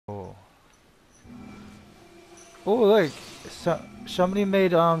Oh look, somebody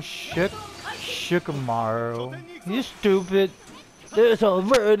made Shikamaru. You stupid. There's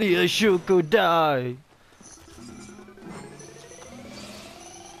already a Shukodai.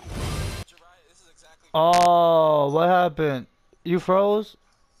 Oh, what happened? You froze?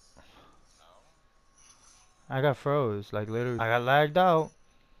 I got froze, like literally. I got lagged out.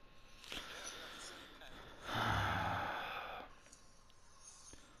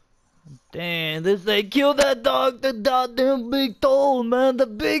 Damn, this they kill that dog, the goddamn big toad, man, the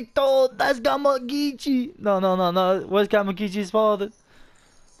big toad, that's Gamagichi. No, no, no, no, what's Gamagichi's father?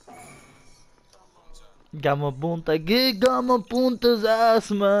 Gamabunta, get Gamapunta's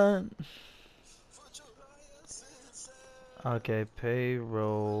ass, man. Okay,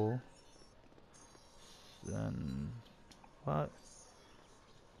 payroll, then, what?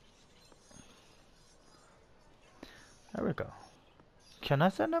 There we go. Can I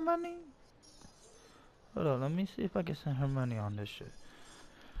send her money? Hold on, let me see if I can send her money on this shit.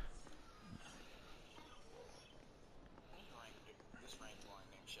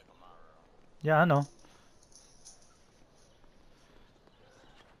 Yeah, I know.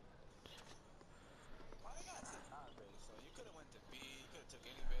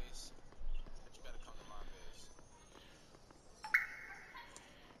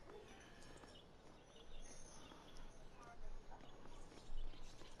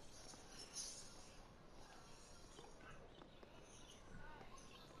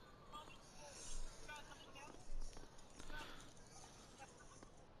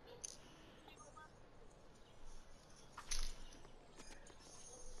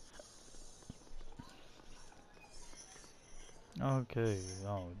 Okay,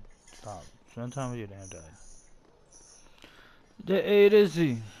 oh, stop. Sometime you damn died. The A to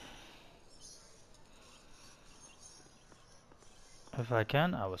Z. If I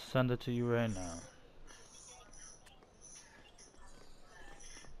can, I will send it to you right now.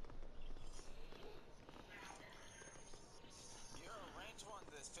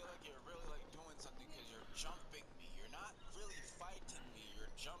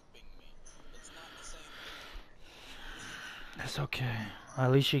 It's okay.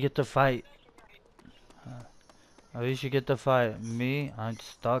 At least you get to fight. At least you get to fight. Me, I'm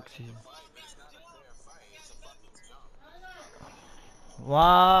stuck to you.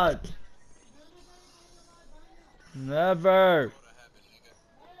 What? Never.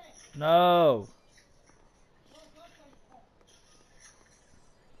 No.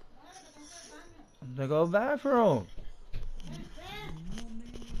 To go bathroom.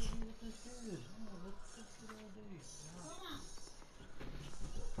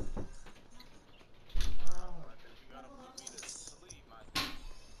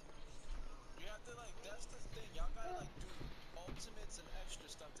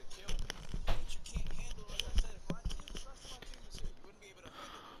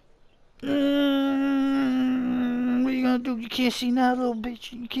 What you gonna do? You can't see now, little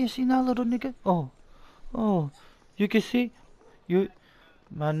bitch. You can't see now, little nigga. Oh, oh. You can see? You.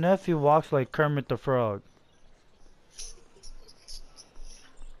 My nephew walks like Kermit the Frog.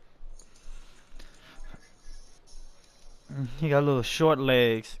 He got little short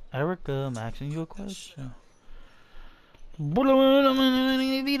legs. Erica, I'm asking you a question.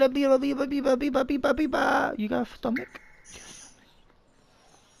 You got stomach?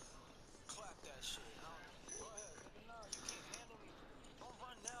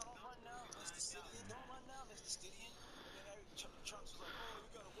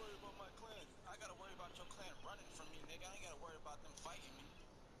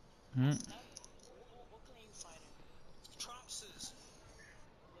 Hmm.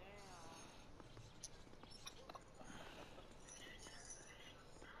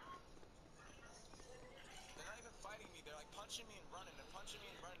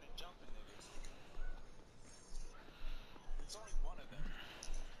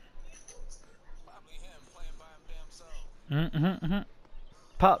 Mm-hmm.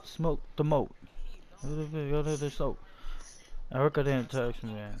 Pop smoke the moat. Go to the soap. Erica didn't text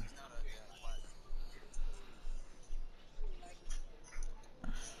me, man.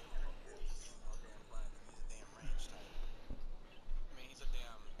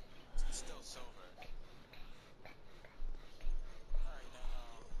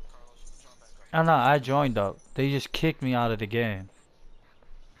 I know, I joined up. They just kicked me out of the game.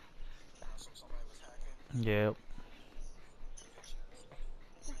 Yep.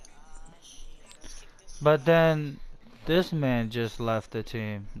 But then, this man just left the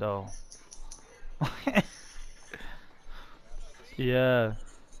team, though. Yeah.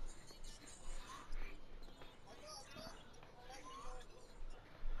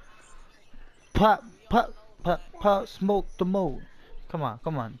 Pop, pop. Pop, pop, smoke the mo. Come on,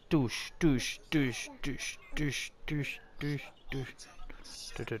 come on. Douche, douche, douche, douche, douche, douche, douche, douche.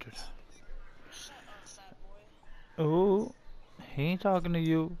 Oh, he ain't talking to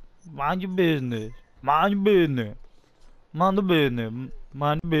you. Mind your business. Mind your business. Mind the business.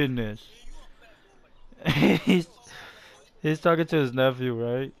 Mind the business. he's, he's talking to his nephew,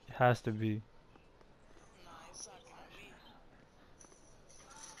 right? Has to be.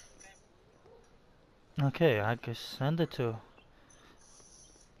 Okay, I can send it to.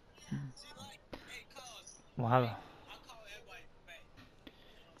 Wow.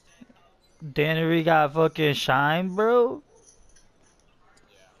 Danny got fucking shine, bro.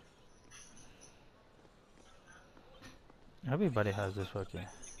 Everybody has this fucking.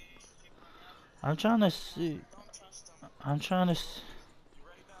 I'm trying to see. I'm trying to.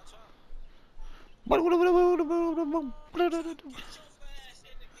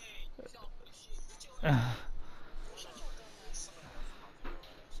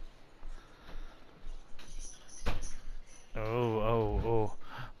 Oh.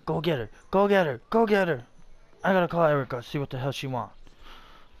 Go get her. Go get her. Go get her. I gotta call Erica, see what the hell she want.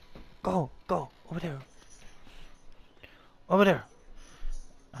 Go. Over there. Over there.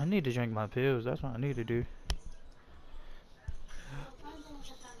 I need to drink my pills. That's what I need to do.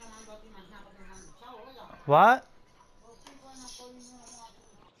 What?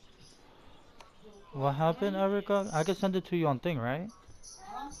 What happened, Erica? I can send it to you on thing, right?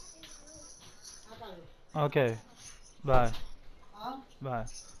 Okay. Bye. Bye.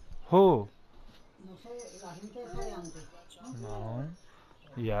 Who? No.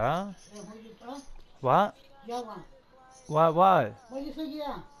 Yeah? What? What?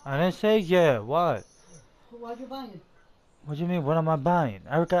 I didn't say yeah. What? What do you mean, what am I buying?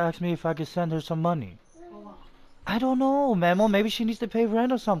 Erica asked me if I could send her some money. I don't know, Mamo. Maybe she needs to pay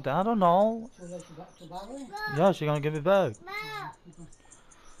rent or something. I don't know. Yeah, she's gonna give it back.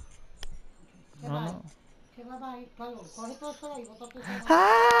 I don't know.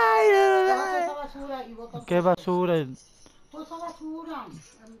 Ay, ¿qué basura?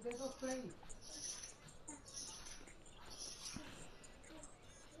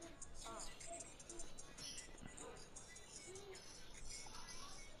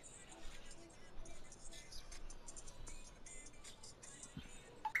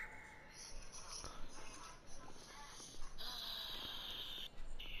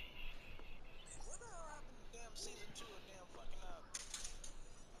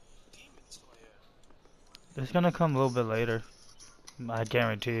 It's gonna come a little bit later. I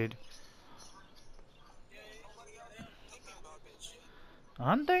guaranteed.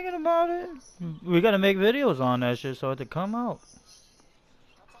 I'm thinking about it. We gotta make videos on that shit so it to come out.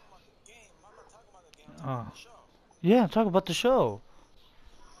 Oh. Yeah, talk about the show.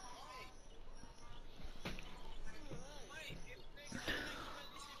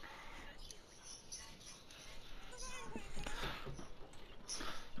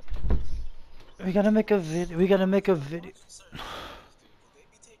 We gotta make a video. We gotta make a video.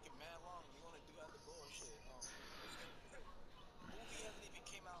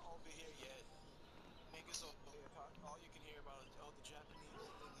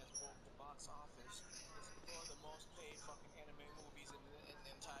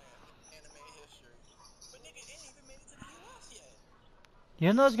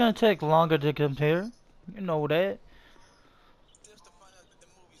 You know it's gonna take longer to compare. You know that.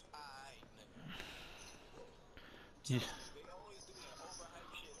 You,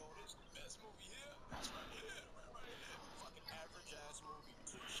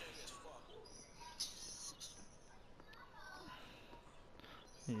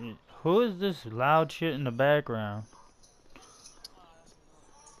 who is this loud shit in the background?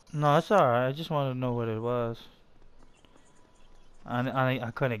 No, it's alright. I just wanted to know what it was.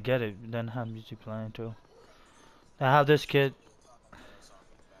 I couldn't get it. Then have music playing too. I have this kid,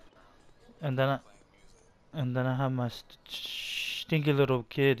 and then I have my stinky little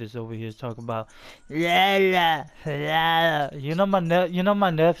kid is over here talking about la la la. You know my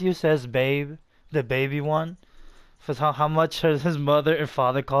nephew says babe, the baby one, for how much his mother and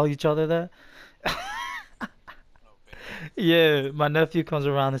father call each other that. Yeah, my nephew comes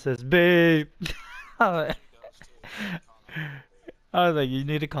around and says babe. I'm like, I was like, you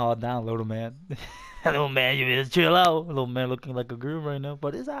need to calm down, little man. Little man, you need to chill out. Little man looking like a groom right now,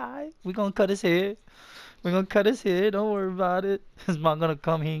 but it's alright. We gonna cut his hair. We gonna cut his hair. Don't worry about it. His mom gonna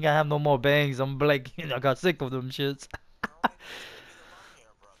come. He ain't gonna have no more bangs. I'm like, I got sick of them shits.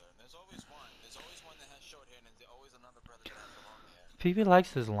 PB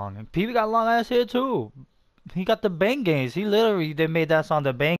likes his long hair. PB got long ass hair too. He got the bang games. He literally they made that song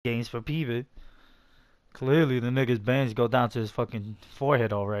the bang games for PB. Clearly, the nigga's bangs go down to his fucking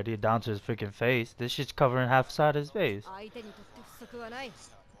forehead already, down to his freaking face. This shit's covering half the side of his face.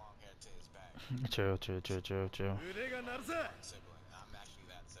 True, true, true, true, true.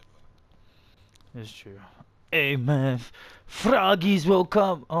 It's true. Hey man, froggies will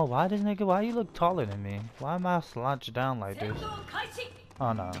come. Oh, why this nigga? Why you look taller than me? Why am I slouched down like this?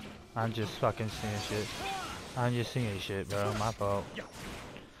 Oh no, I'm just fucking seeing shit. I'm just seeing shit, bro. My fault.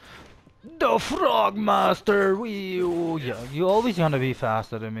 The Frog Master, yeah, you always gonna be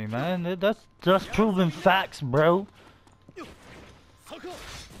faster than me, man. That's just proven facts, bro.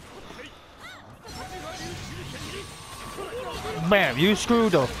 Bam, you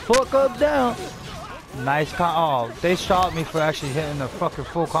screwed the fuck up down. Nice oh, they shot me for actually hitting the fucking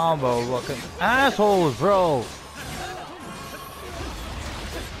full combo. Fucking assholes, bro.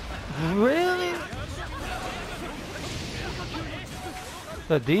 Really?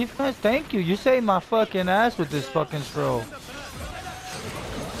 The defense? Thank you. You saved my fucking ass with this fucking scroll.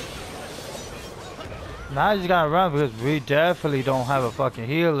 Now I just gotta run because we definitely don't have a fucking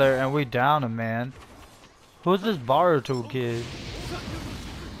healer and we down a man. Who's this Boruto kid?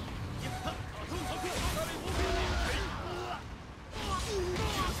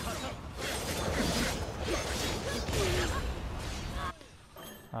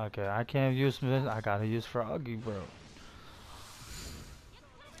 Okay, I can't use this. I gotta use Froggy, bro.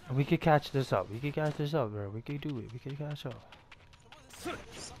 We could catch this up. We could catch this up, bro. We could do it. We could catch up.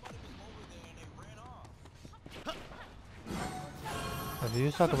 If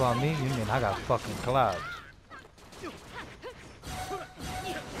you talk about me, you mean I got fucking clouds.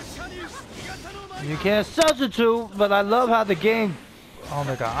 You can't substitute, but I love how the game. Oh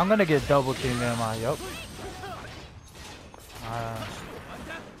my god, I'm gonna get double teamed, am I? Yup.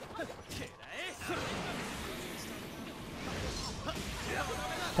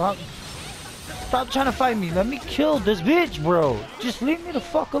 Stop trying to fight me. Let me kill this bitch, bro. Just leave me the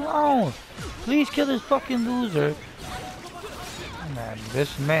fuck alone. Please kill this fucking loser. Man,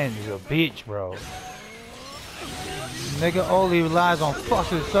 this man is a bitch, bro. Nigga only relies on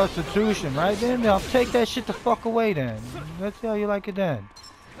fucking substitution, right? Then I'll take that shit the fuck away then. Let's see how you like it then.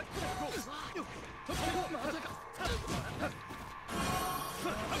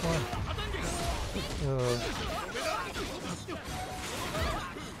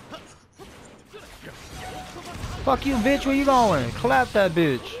 Fuck you, bitch. Where you going? Clap that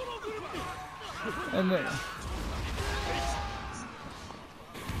bitch. And then...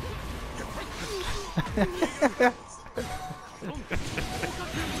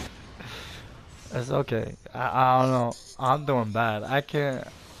 It's okay. I don't know. I'm doing bad. I can't.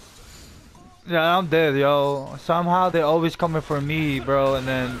 Yeah, I'm dead, yo. Somehow they're always coming for me, bro, and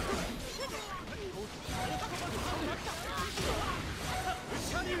then...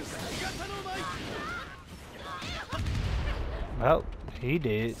 Well, he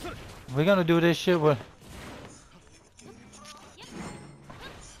did. We're gonna do this shit with...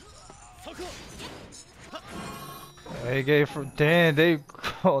 They gave from... Damn, they...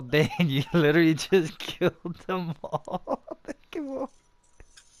 Oh, dang, you literally just killed them all.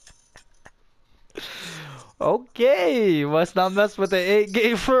 Okay, let's not mess with the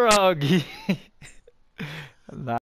 8-game frog.